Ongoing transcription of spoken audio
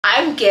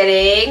I'm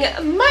getting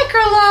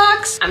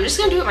Microlocs. I'm just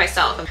gonna do it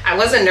myself. I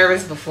wasn't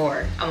nervous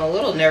before. I'm a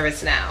little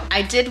nervous now.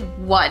 I did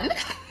one.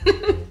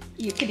 Can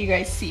you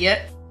guys see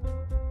it?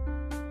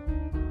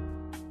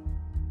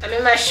 I'm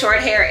in my short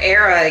hair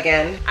era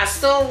again. I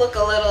still look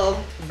a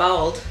little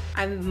bald.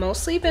 I've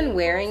mostly been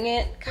wearing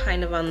it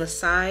kind of on the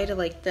side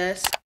like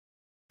this.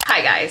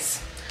 Hi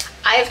guys.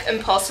 I've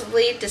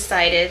impulsively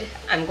decided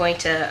I'm going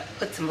to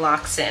put some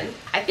locks in.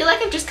 I feel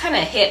like I've just kind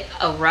of hit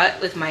a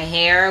rut with my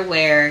hair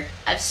where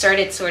I've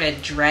started sort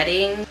of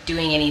dreading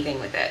doing anything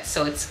with it.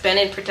 So it's been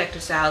in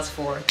protective styles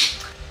for,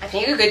 I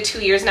think, a good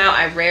 2 years now.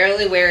 I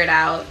rarely wear it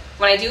out.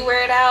 When I do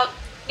wear it out,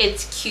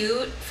 it's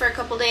cute for a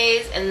couple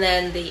days, and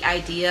then the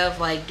idea of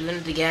like doing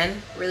it again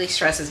really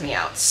stresses me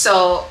out.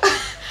 So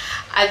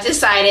I've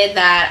decided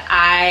that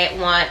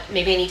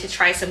maybe I need to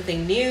try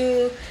something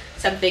new,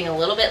 something a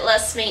little bit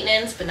less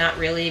maintenance, but not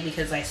really,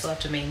 because I still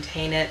have to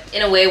maintain it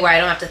in a way where I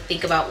don't have to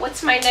think about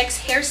what's my next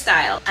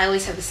hairstyle. I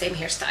always have the same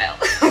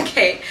hairstyle.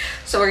 Okay,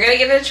 so we're gonna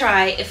give it a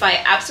try. If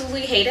I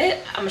absolutely hate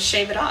it, I'm gonna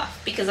shave it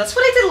off, because that's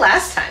what I did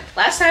last time.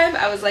 Last time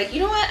I was like,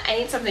 you know what, I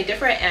need something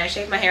different, and I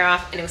shaved my hair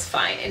off and it was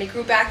fine, and it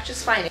grew back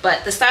just fine.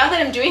 But the style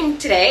that I'm doing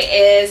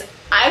today is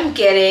I'm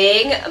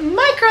getting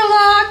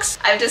Microlocs.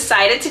 I've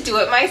decided to do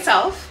it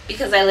myself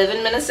because I live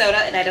in Minnesota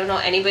and I don't know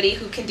anybody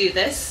who can do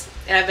this.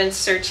 And I've been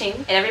searching,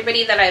 and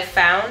everybody that I've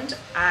found,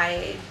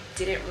 I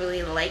didn't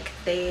really like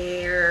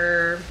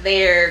their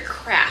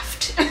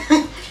craft.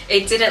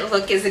 It didn't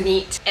look as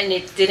neat, and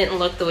it didn't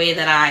look the way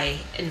that I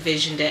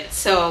envisioned it.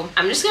 So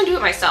I'm just gonna do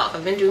it myself.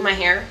 I've been doing my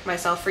hair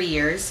myself for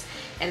years,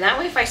 and that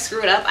way if I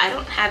screw it up, I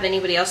don't have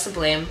anybody else to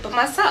blame but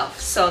myself.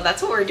 So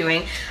that's what we're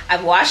doing.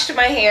 I've washed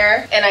my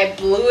hair and I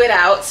blew it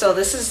out. So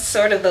this is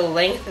sort of the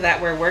length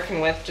that we're working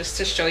with, just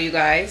to show you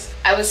guys.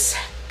 I was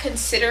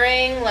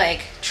considering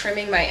like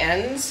trimming my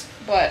ends,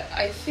 but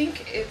I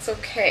think it's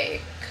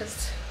okay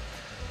because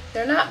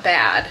they're not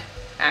bad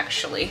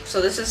actually.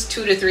 So this is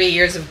 2 to 3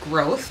 years of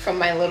growth from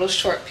my little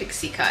short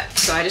pixie cut.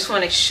 So I just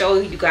want to show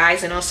you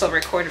guys and also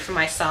record it for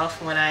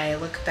myself when I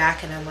look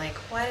back and I'm like,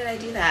 why did I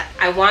do that?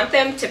 I want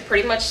them to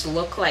pretty much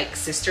look like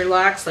sister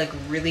locks, like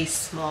really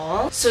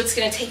small. So it's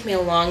gonna take me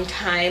a long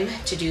time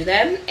to do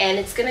them, and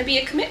it's gonna be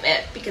a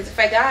commitment, because if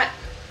I got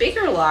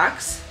bigger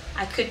locks,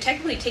 I could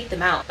technically take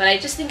them out. But I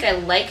just think I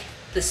like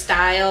the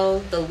style,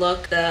 the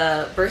look,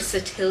 the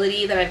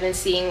versatility that I've been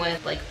seeing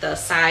with like the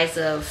size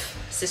of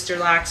sister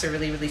locks or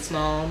really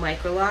small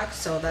Microlocs.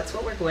 So that's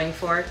what we're going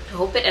for. I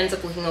hope it ends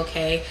up looking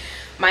okay.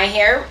 My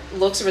hair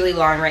looks really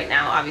long right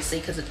now,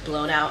 obviously, because it's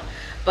blown out.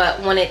 But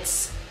when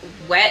it's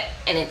wet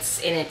and it's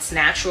in its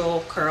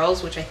natural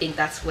curls, which I think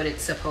that's what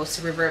it's supposed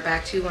to revert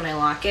back to when I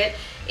lock it,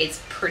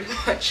 it's pretty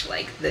much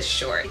like this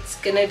short. It's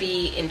gonna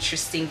be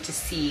interesting to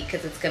see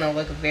because it's gonna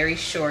look very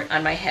short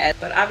on my head.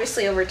 But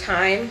obviously over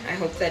time, I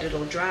hope that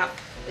it'll drop,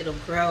 it'll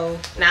grow.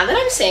 Now that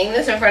I'm saying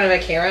this in front of a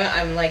camera,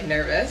 I'm like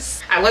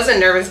nervous. I wasn't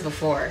nervous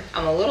before.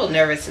 I'm a little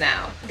nervous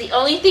now. The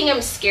only thing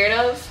I'm scared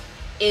of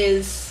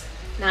is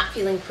not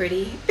feeling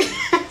pretty.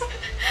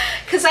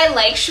 Because I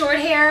like short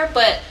hair,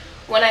 but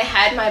when I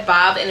had my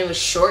bob and it was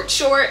short,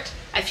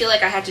 I feel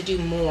like I had to do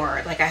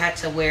more. Like I had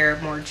to wear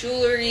more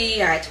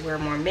jewelry, I had to wear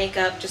more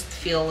makeup just to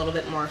feel a little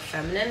bit more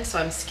feminine. So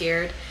I'm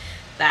scared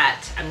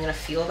that I'm gonna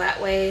feel that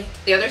way.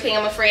 The other thing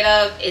I'm afraid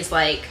of is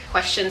like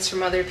questions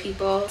from other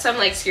people. So I'm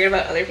like scared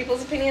about other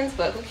people's opinions,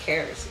 but who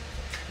cares?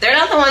 They're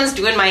not the ones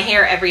doing my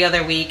hair every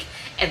other week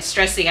and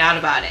stressing out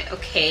about it,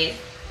 okay?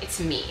 It's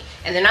me.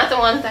 And they're not the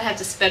ones that have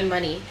to spend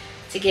money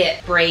to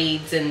get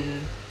braids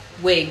and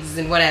wigs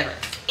and whatever.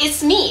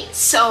 It's me.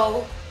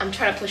 So I'm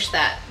trying to push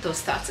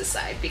those thoughts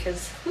aside,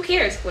 because who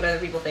cares what other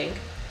people think?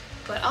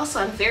 But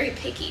also I'm very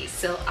picky,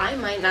 so I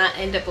might not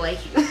end up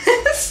liking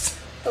this.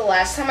 The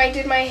last time I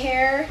did my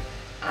hair,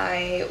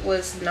 I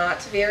was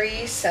not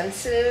very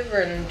sensitive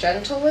or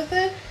gentle with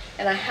it,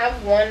 and I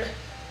have one,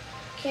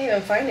 can't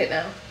even find it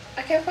now.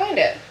 I can't find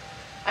it.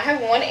 I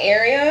have one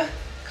area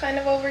kind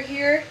of over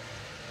here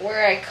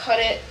where I cut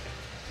it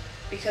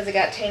because it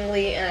got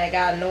tangly and I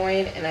got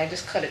annoyed and I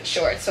just cut it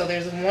short. So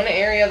there's one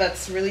area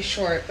that's really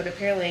short, but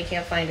apparently I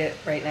can't find it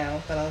right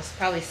now, but I'll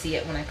probably see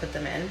it when I put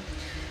them in.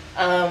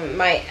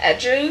 My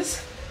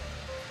edges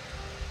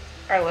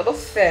are a little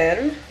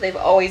thin. They've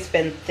always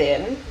been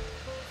thin,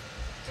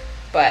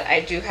 but I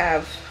do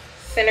have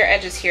thinner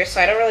edges here, so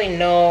I don't really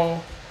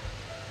know,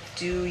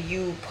 do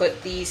you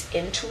put these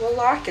into a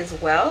lock as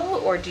well,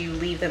 or do you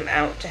leave them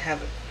out to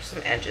have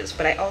some edges?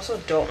 But I also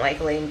don't like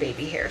laying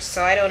baby hair,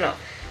 so I don't know.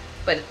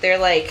 But they're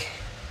like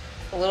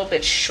a little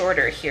bit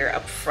shorter here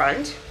up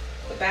front.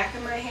 The back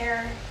of my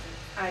hair,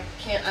 I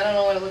don't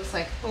know what it looks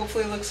like.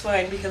 Hopefully it looks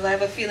fine, because I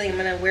have a feeling I'm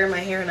gonna wear my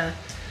hair in a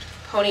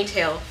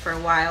ponytail for a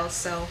while.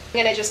 So I'm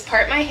gonna just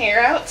part my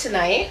hair out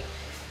tonight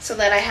so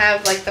that I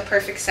have like the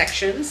perfect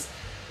sections,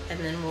 and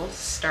then we'll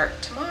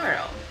start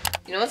tomorrow.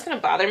 You know what's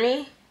gonna bother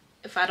me?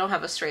 If I don't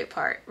have a straight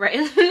part right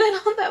in the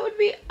middle, that would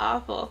be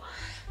awful.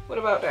 What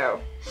about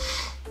now?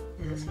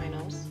 Is this my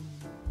nose?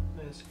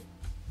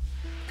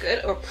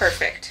 Good or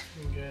perfect?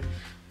 Good.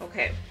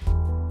 Okay.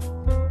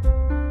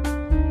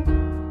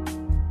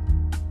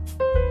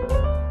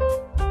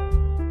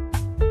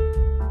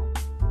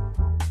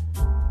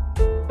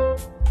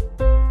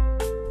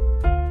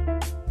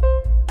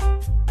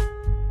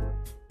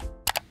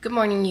 Good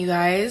morning, you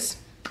guys.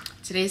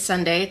 Today's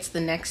Sunday, it's the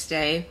next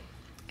day,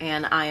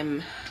 and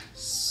I'm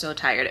so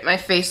tired. My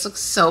face looks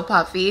so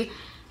puffy.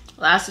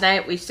 Last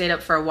night we stayed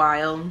up for a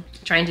while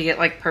trying to get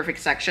like perfect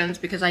sections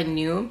because I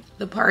knew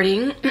the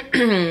parting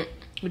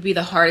would be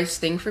the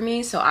hardest thing for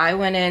me. So I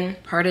went in,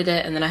 parted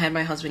it, and then I had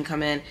my husband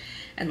come in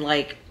and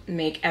like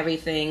make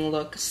everything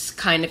look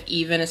kind of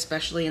even,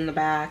 especially in the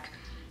back.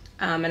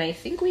 And I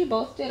think we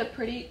both did a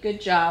pretty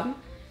good job.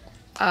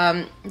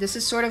 This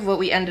is sort of what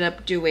we ended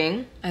up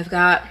doing. I've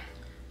got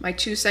my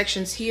 2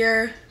 sections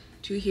here,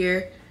 2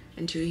 here,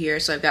 and 2 here.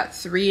 So I've got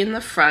 3 in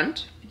the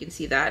front. You can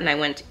see that, and I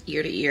went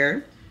ear to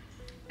ear.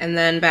 And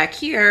then back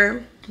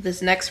here,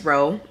 this next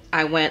row,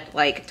 I went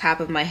like top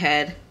of my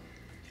head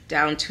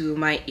down to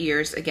my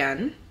ears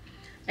again.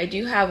 I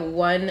do have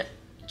 1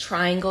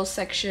 triangle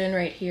section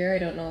right here. I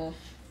don't know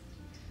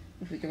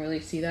if we can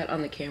really see that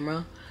on the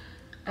camera.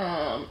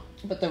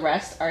 But the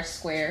rest are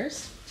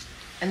squares.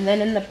 And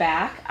then in the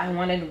back, I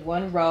wanted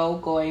 1 row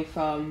going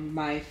from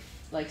my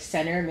like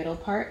center middle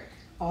part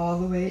all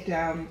the way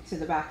down to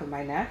the back of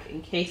my neck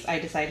in case I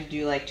decide to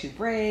do like 2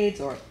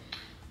 braids or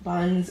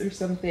buns or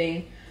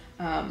something.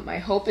 My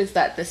hope is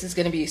that this is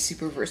gonna be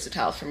super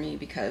versatile for me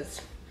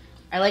because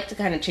I like to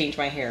kind of change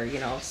my hair, you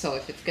know, so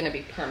if it's gonna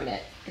be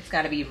permanent, it's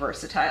gotta be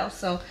versatile.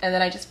 So, and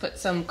then I just put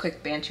some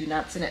quick bantu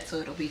knots in it so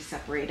it'll be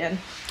separated.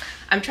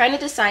 I'm trying to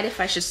decide if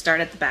I should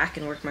start at the back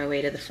and work my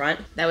way to the front.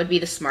 That would be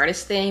the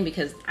smartest thing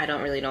because I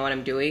don't really know what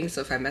I'm doing.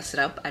 So if I mess it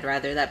up, I'd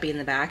rather that be in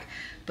the back.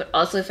 But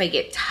also if I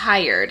get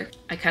tired,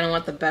 I kind of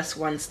want the best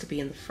ones to be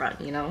in the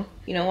front, you know?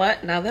 You know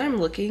what? Now that I'm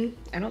looking,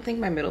 I don't think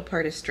my middle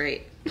part is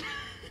straight.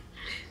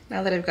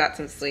 Now that I've got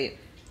some sleep.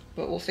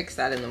 But we'll fix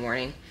that in the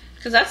morning.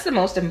 Because that's the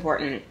most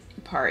important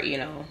part, you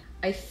know?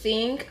 I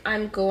think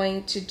I'm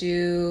going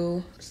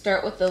to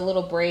start with a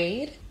little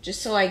braid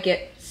just so I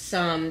get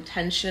some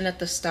tension at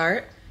the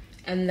start.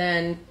 And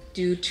then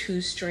do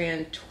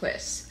 2-strand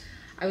twists.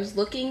 I was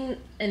looking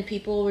and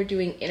people were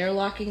doing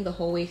interlocking the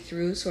whole way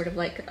through, sort of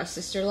like a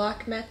sister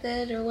lock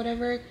method or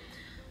whatever.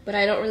 But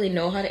I don't really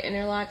know how to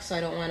interlock, so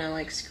I don't want to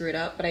like screw it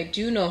up. But I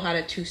do know how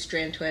to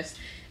 2-strand twist,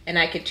 and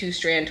I could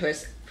 2-strand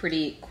twist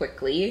pretty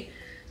quickly.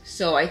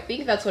 So I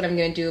think that's what I'm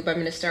gonna do, but I'm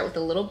gonna start with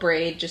a little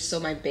braid just so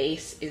my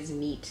base is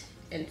neat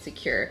and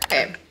secure.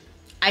 Okay,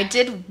 I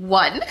did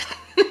 1.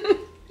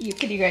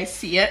 Can you guys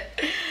see it?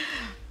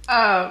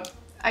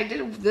 I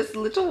did this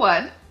little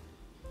one,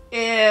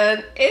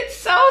 and it's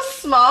so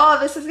small.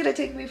 This is gonna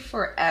take me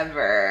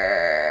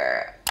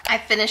forever. I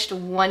finished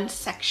 1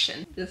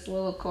 section, this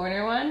little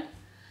corner one.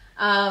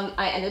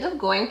 I ended up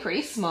going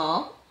pretty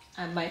small.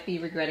 I might be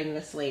regretting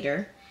this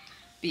later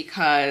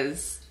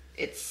because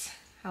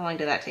how long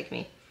did that take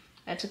me?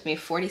 That took me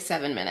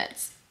 47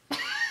 minutes.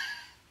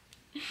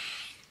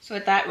 So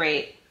at that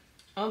rate,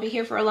 I'll be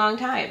here for a long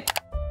time.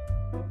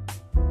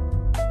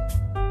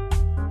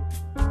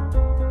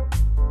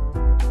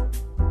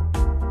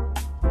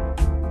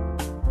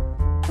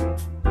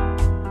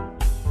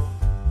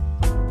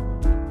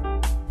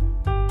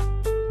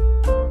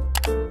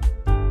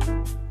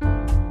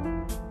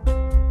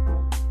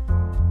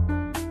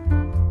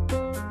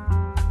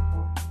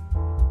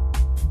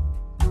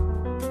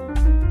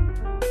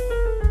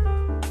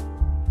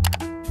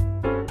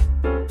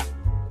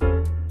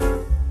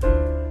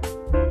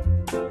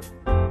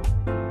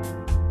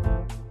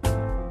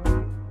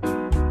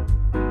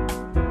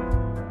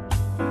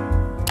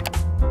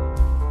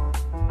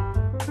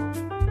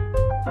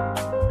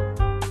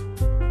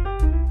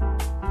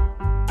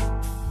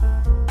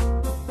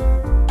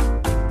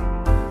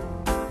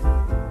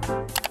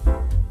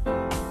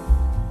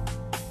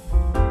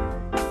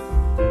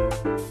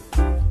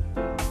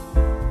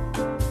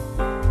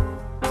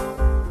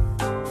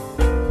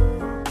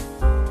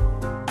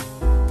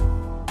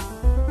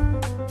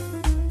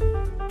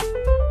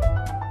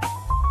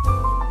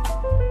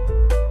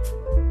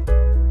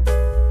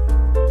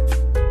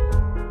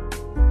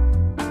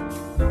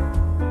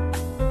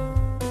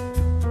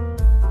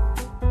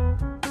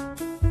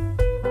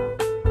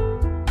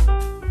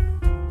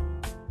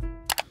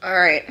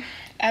 Alright,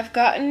 I've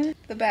gotten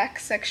the back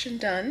section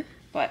done,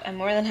 but I'm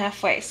more than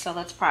halfway, so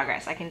that's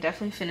progress. I can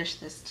definitely finish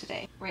this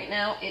today. Right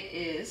now it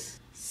is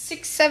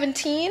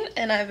 6:17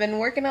 and I've been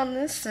working on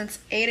this since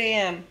 8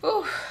 a.m.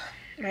 Ooh,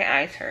 my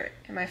eyes hurt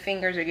and my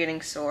fingers are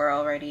getting sore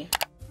already.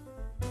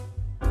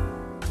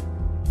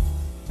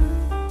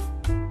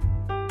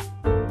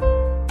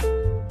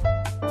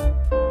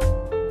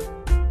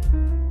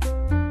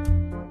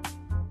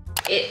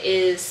 It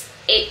is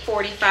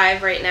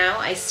 8:45 right now.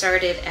 I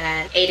started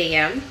at 8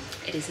 a.m.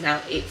 It is now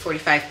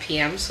 8:45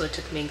 p.m. so it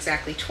took me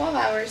exactly 12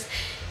 hours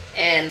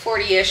and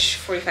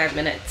 45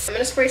 minutes. I'm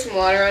gonna spray some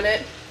water on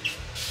it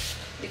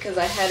because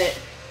I had it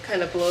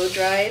kind of blow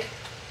dried.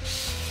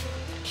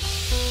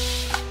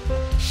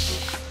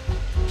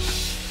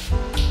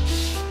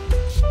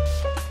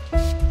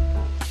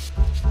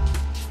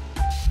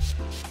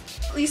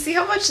 You see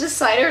how much this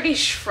side already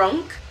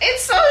shrunk?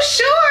 It's so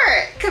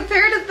short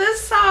compared to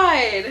this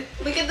side.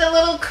 Look at the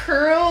little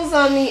curls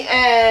on the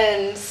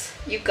ends.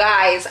 You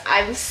guys,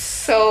 I'm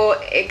so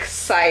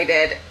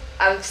excited.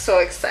 I'm so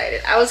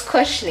excited. I was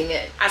questioning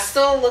it. I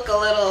still look a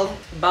little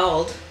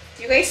bald.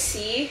 Do you guys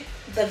see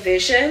the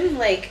vision?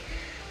 Like,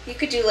 you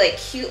could do like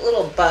cute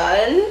little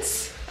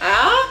buns.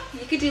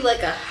 You could do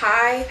like a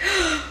high.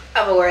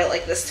 I'm gonna wear it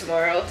like this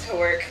tomorrow to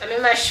work. I'm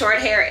in my short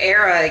hair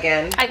era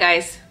again. Hi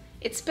guys,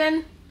 it's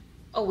been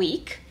a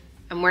week.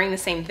 I'm wearing the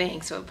same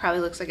thing, so it probably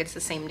looks like it's the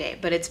same day,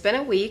 but it's been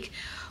a week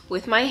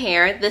with my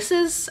hair.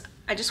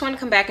 I just want to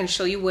come back and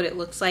show you what it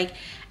looks like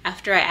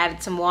after I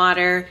added some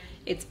water.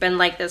 It's been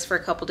like this for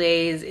a couple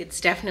days.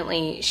 It's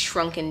definitely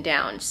shrunken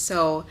down.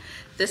 So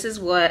this is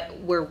what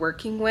we're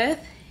working with.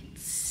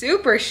 It's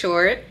super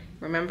short.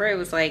 Remember, it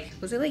was like,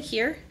 was it like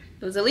here?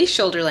 It was at least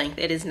shoulder length.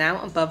 It is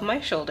now above my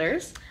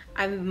shoulders.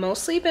 I've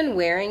mostly been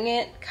wearing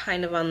it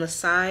kind of on the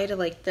side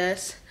like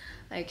this.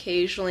 I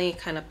occasionally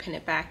kind of pin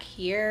it back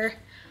here.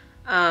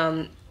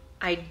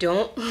 I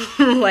don't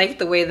like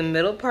the way the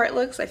middle part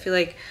looks. I feel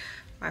like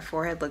my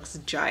forehead looks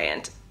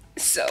giant.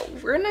 So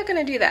we're not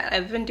gonna do that.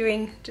 I've been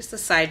doing just the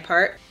side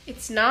part.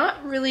 It's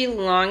not really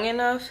long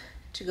enough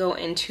to go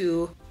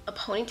into a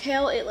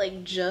ponytail. It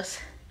like just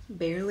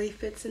barely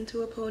fits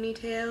into a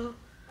ponytail.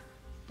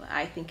 But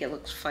I think it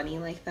looks funny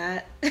like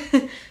that.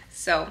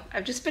 So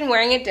I've just been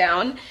wearing it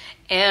down,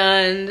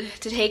 and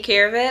to take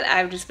care of it,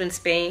 I've just been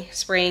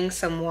spraying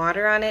some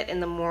water on it in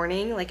the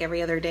morning, like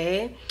every other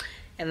day,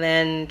 and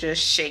then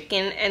just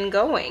shaking and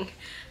going.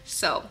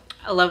 So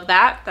I love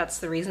that. That's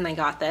the reason I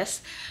got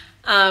this.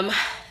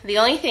 The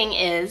only thing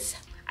is,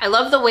 I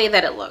love the way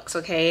that it looks,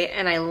 okay?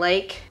 And I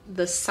like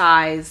the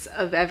size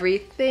of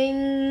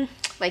everything.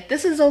 Like,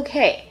 this is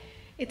okay.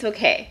 It's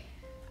okay.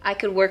 I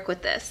could work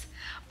with this.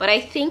 But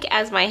I think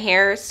as my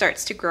hair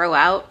starts to grow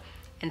out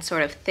and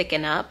sort of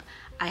thicken up,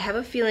 I have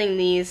a feeling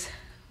these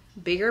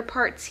bigger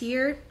parts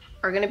here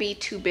are gonna be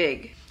too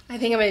big. I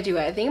think I'm gonna do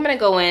it. I think I'm gonna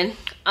go in,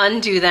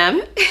 undo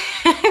them,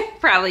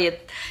 probably,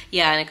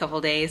 yeah, in a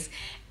couple days,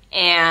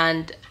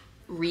 and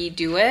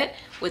redo it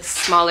with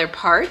smaller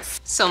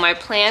parts. So my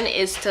plan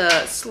is to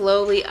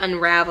slowly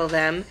unravel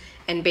them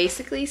and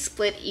basically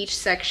split each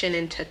section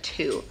into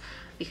two,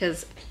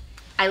 because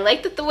I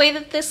like the way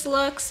that this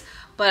looks,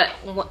 but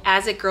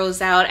as it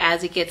grows out,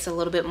 as it gets a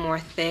little bit more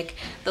thick,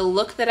 the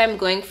look that I'm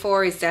going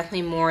for is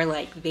definitely more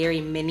like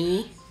very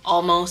mini,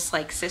 almost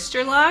like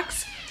sister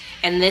locks.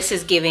 And this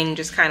is giving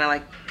just kind of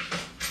like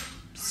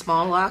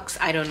small locks,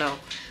 I don't know.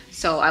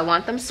 So I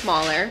want them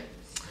smaller,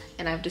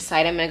 and I've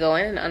decided I'm gonna go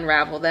in and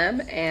unravel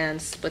them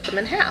and split them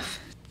in half.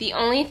 The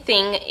only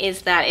thing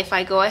is that if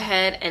I go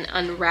ahead and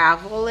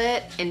unravel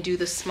it and do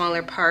the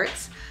smaller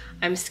parts,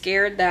 I'm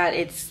scared that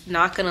it's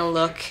not gonna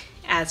look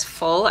as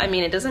full. I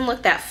mean, it doesn't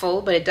look that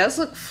full, but it does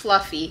look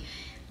fluffy,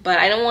 but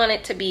I don't want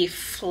it to be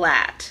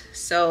flat.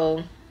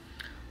 So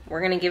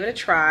we're gonna give it a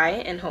try,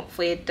 and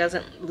hopefully it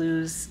doesn't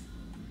lose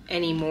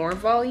any more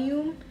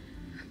volume.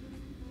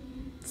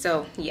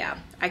 So yeah,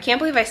 I can't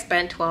believe I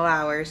spent 12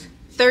 hours,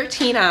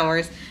 13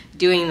 hours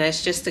doing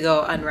this just to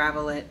go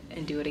unravel it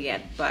and do it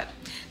again. But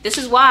this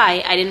is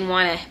why I didn't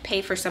want to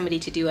pay for somebody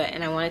to do it,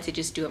 and I wanted to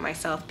just do it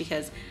myself,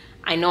 because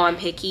I know I'm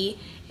picky,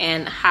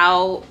 and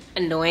how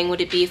annoying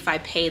would it be if I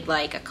paid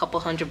like a couple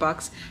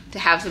 $100 to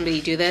have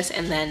somebody do this,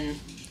 and then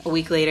a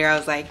week later I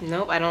was like,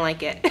 nope, I don't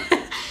like it,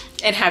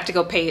 and have to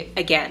go pay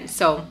again.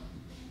 So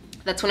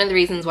that's one of the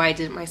reasons why I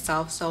did it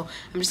myself. So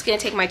I'm just gonna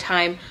take my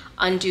time,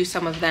 undo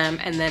some of them,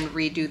 and then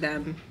redo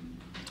them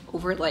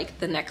over like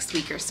the next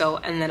week or so,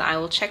 and then I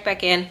will check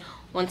back in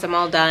once I'm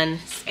all done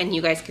and you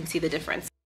guys can see the difference.